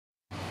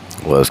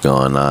What's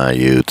going on,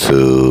 YouTube?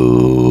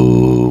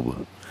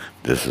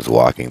 This is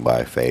Walking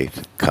by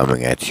Faith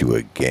coming at you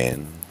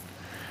again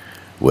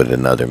with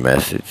another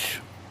message.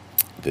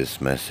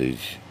 This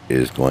message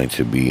is going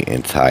to be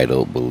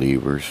entitled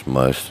Believers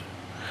Must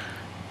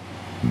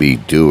Be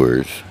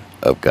Doers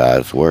of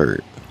God's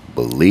Word.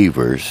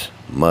 Believers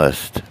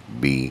must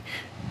be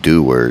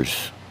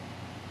doers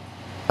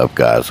of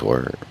God's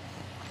Word.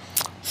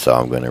 So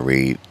I'm going to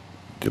read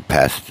the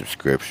passage of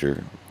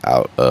Scripture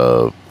out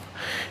of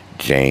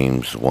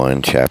James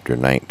 1, chapter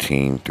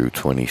 19 through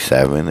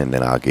 27, and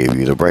then I'll give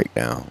you the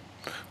breakdown.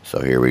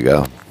 So here we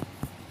go.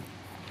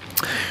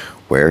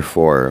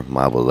 Wherefore,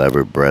 my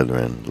beloved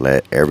brethren,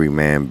 let every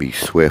man be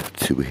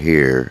swift to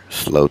hear,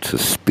 slow to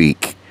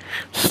speak,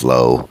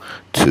 slow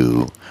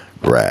to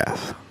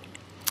wrath.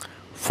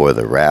 For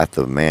the wrath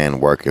of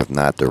man worketh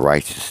not the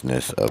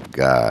righteousness of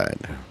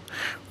God.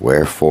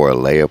 Wherefore,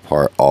 lay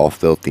apart all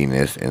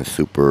filthiness and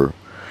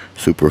superfluity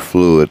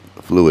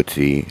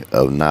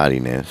of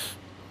naughtiness,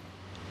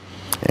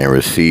 and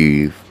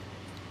receive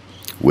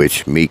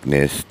which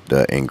meekness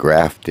the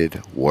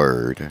engrafted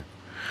word,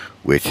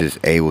 which is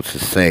able to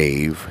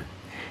save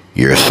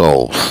your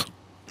souls.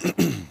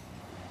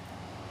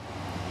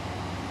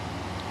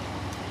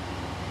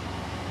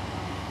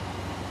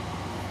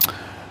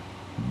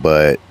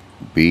 But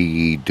be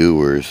ye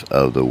doers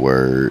of the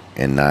word,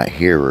 and not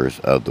hearers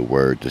of the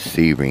word,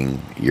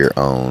 deceiving your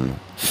own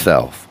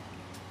self.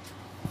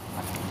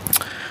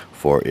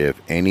 For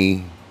if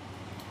any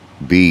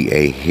be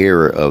a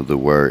hearer of the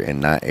word,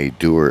 and not a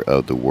doer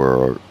of the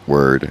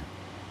word,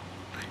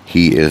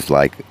 he is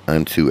like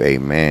unto a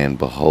man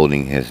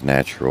beholding his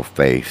natural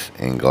face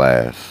in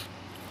glass.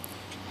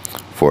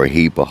 For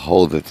he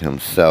beholdeth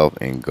himself,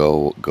 and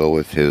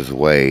goeth his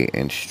way,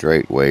 and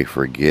straightway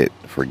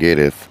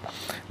forgetteth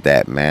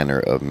that manner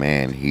of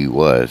man he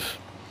was.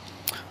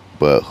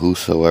 But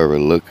whosoever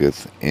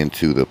looketh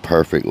into the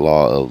perfect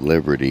law of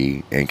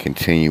liberty, and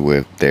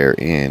continueth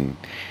therein,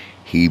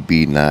 he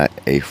be not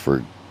a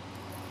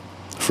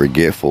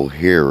forgetful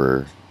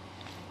hearer,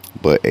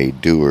 but a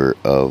doer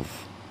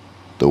of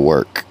the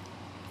work.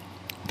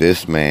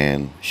 This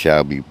man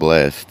shall be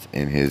blessed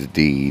in his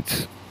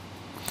deeds.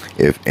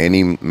 If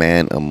any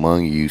man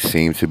among you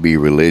seem to be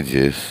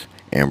religious,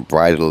 and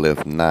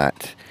bridleth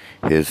not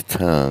his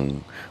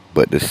tongue,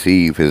 but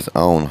deceive his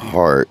own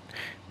heart,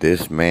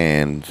 this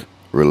man's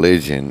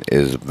religion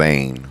is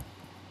vain.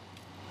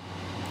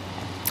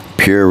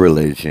 Pure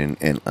religion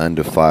and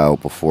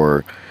undefiled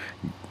before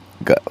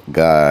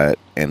God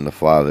and the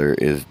Father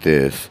is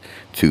this,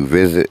 to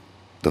visit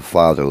the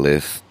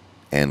fatherless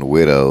and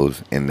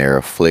widows in their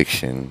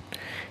affliction,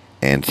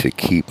 and to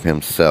keep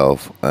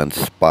himself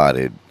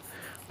unspotted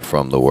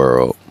from the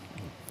world.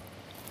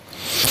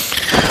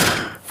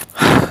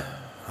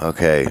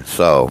 Okay,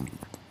 so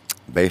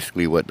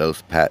basically what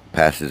those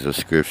passages of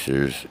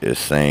scriptures is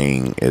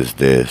saying is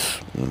this,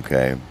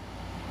 okay?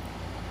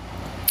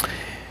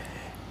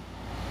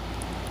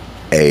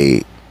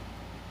 A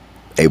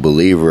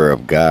believer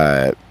of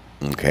God,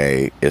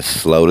 okay, is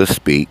slow to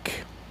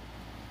speak,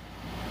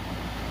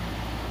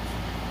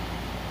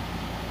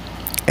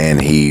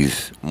 and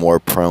he's more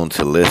prone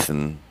to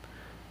listen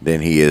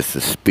than he is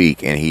to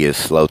speak, and he is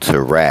slow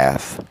to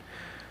wrath.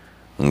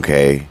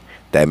 Okay,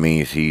 that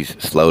means he's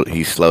slow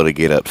to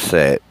get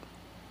upset,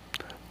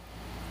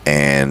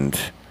 and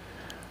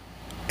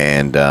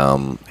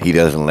he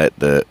doesn't let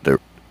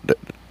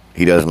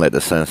he doesn't let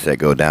the sunset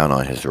go down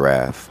on his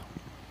wrath.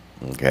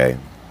 Okay.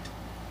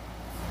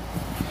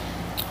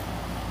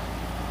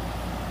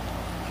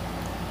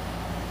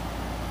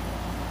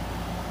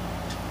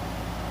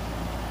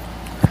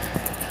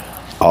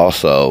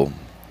 Also,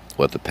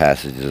 what the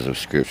passages of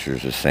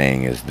scriptures are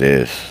saying is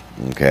this,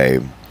 okay?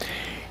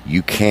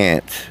 You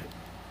can't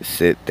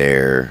sit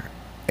there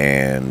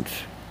and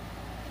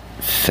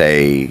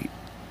say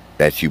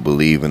that you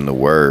believe in the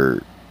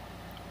word,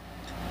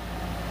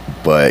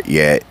 but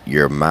yet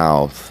your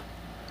mouth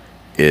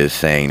is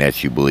saying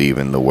that you believe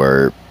in the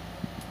word,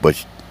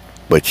 but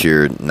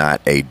you're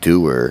not a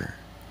doer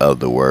of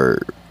the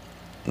word.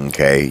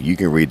 Okay? You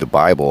can read the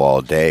Bible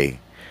all day.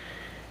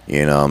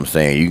 You know what I'm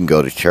saying? You can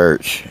go to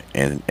church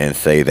and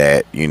say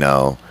that, you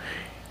know,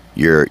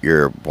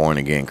 you're a born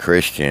again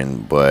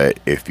Christian, but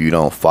if you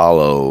don't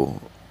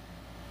follow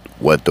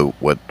what the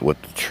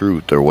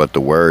truth or what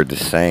the word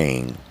is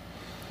saying,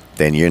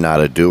 then you're not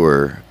a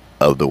doer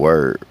of the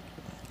word.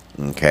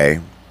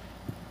 Okay?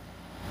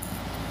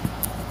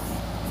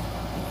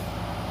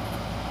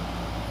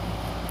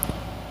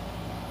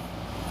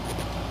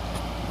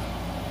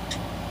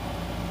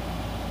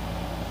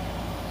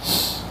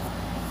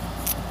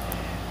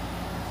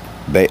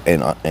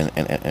 And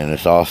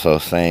it's also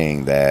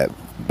saying that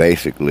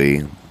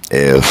basically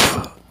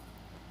if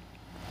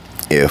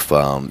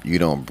you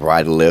don't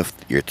bridle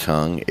lift your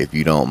tongue, if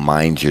you don't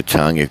mind your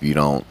tongue, if you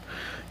don't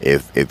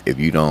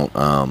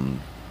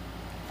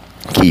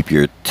keep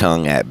your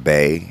tongue at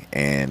bay,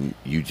 and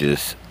you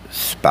just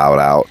spout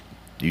out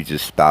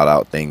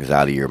things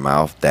out of your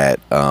mouth that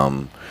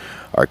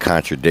are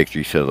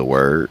contradictory to the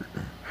word,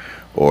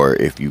 or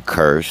if you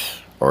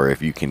curse, or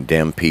if you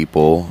condemn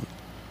people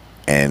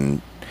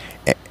and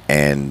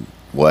and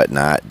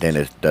whatnot, then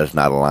it does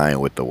not align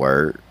with the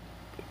word.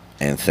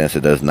 And since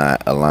it does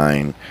not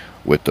align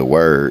with the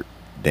word,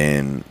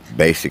 then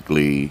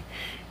basically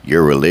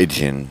your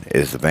religion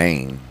is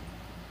vain,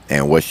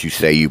 and what you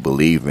say you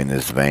believe in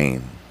is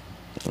vain.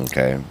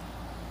 Okay.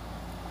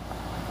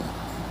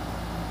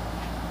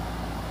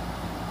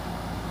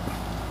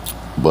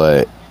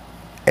 But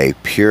a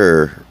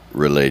pure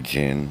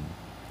religion,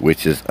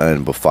 which is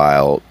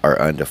undefiled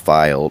or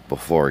undefiled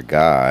before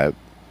God,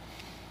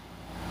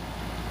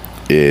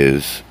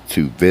 is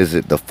to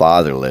visit the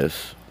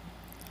fatherless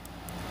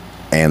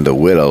and the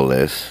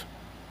widowless,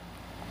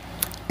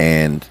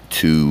 and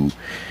to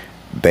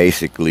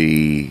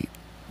basically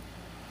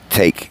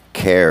take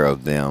care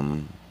of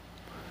them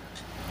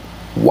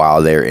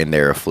while they're in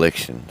their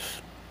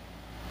afflictions.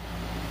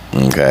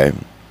 Okay.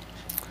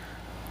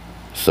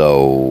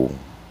 So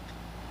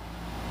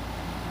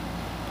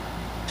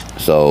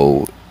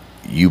so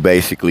you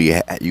basically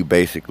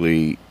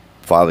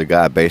Father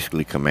God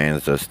basically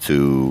commands us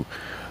to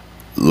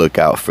look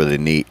out for the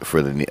need,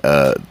 for the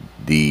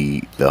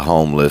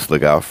homeless,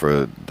 look out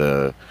for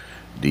the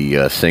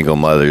single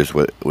mothers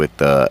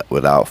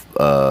without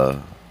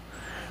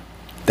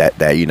that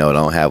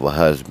don't have a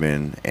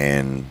husband,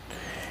 and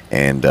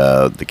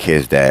the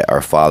kids that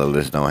are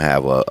fatherless, don't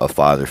have a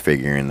father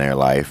figure in their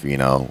life.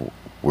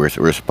 We're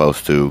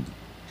supposed to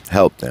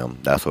help them.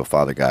 That's what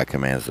Father God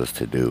commands us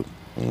to do.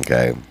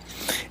 Okay.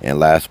 And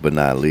last but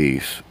not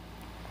least,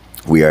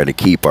 we are to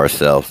keep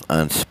ourselves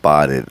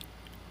unspotted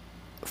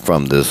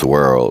from this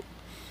world.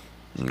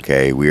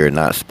 Okay. We're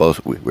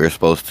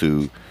supposed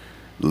to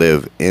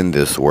live in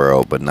this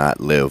world, but not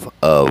live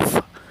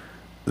of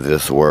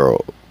this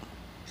world.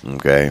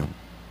 Okay.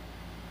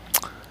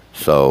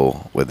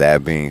 So, with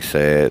that being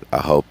said, I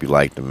hope you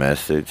like the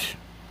message.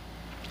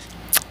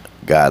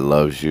 God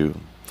loves you.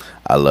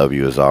 I love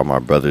you as all my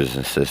brothers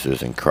and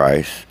sisters in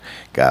Christ.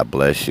 God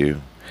bless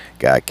you.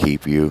 God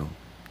keep you.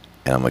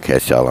 And I'm going to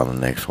catch y'all on the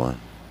next one.